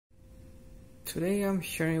Today I'm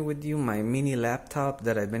sharing with you my mini laptop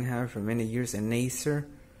that I've been having for many years, an Acer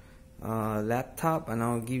laptop, and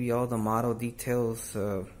I'll give you all the model details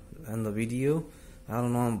in the video. I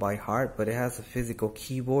don't know them by heart, but it has a physical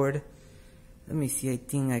keyboard. Let me see, I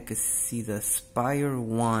think I could see the Spire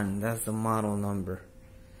 1, that's the model number.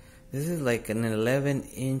 This is like an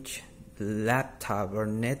 11-inch laptop or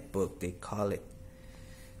netbook they call it.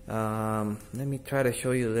 Let me try to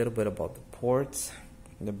show you a little bit about the ports,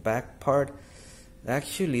 the back part.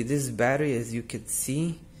 Actually, this battery, as you can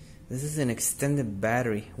see, this is an extended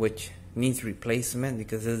battery which needs replacement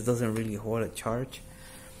because it doesn't really hold a charge.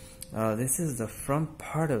 This is the front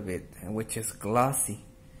part of it, which is glossy,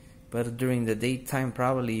 but during the daytime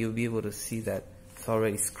probably you'll be able to see that it's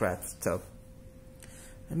already scratched up.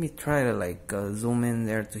 Let me try to zoom in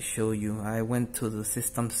there to show you. I went to the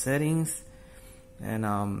system settings, and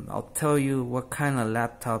I'll tell you what kind of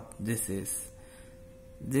laptop this is.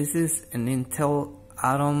 This is an Intel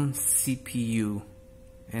Atom CPU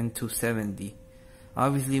N270.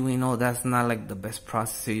 Obviously we know that's not like the best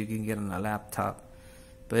processor you can get on a laptop,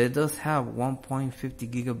 but it does have 1.50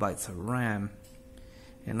 gigabytes of RAM,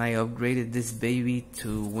 and I upgraded this baby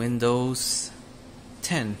to Windows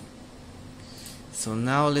 10. So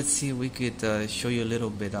now let's see if we could show you a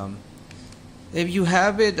little bit. If you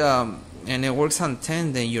have it and it works on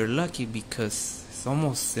 10, then you're lucky, because it's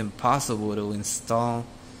almost impossible to install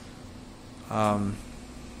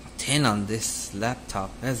 10 on this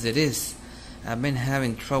laptop as it is. I've been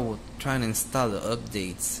having trouble trying to install the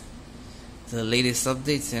updates, the latest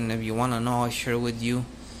updates, and if you want to know, I'll share with you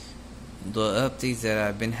the updates that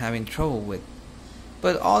I've been having trouble with.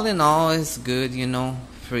 But all in all, it's good, you know,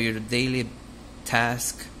 for your daily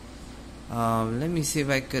task. Let me see if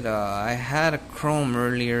I could I had a Chrome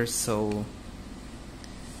earlier, so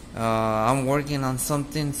I'm working on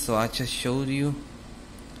something, so I just showed you.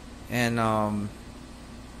 And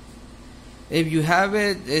if you have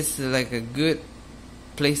it, it's like a good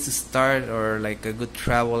place to start, or like a good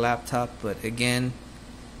travel laptop. But again,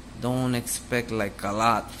 don't expect like a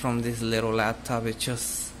lot from this little laptop. It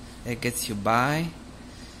gets you by.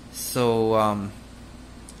 So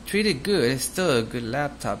treat it good. It's still a good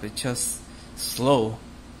laptop. It's just slow.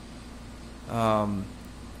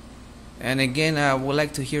 And again, I would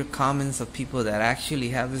like to hear comments of people that actually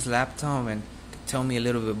have this laptop and tell me a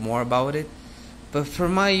little bit more about it. But for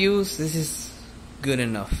my use, this is good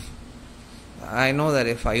enough. I know that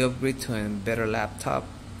if I upgrade to a better laptop,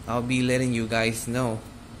 I'll be letting you guys know,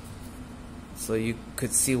 so you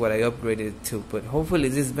could see what I upgraded to. But hopefully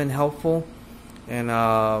this has been helpful, and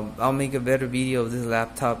I'll make a better video of this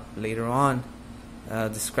laptop later on,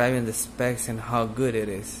 describing the specs and how good it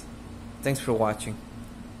is. Thanks for watching.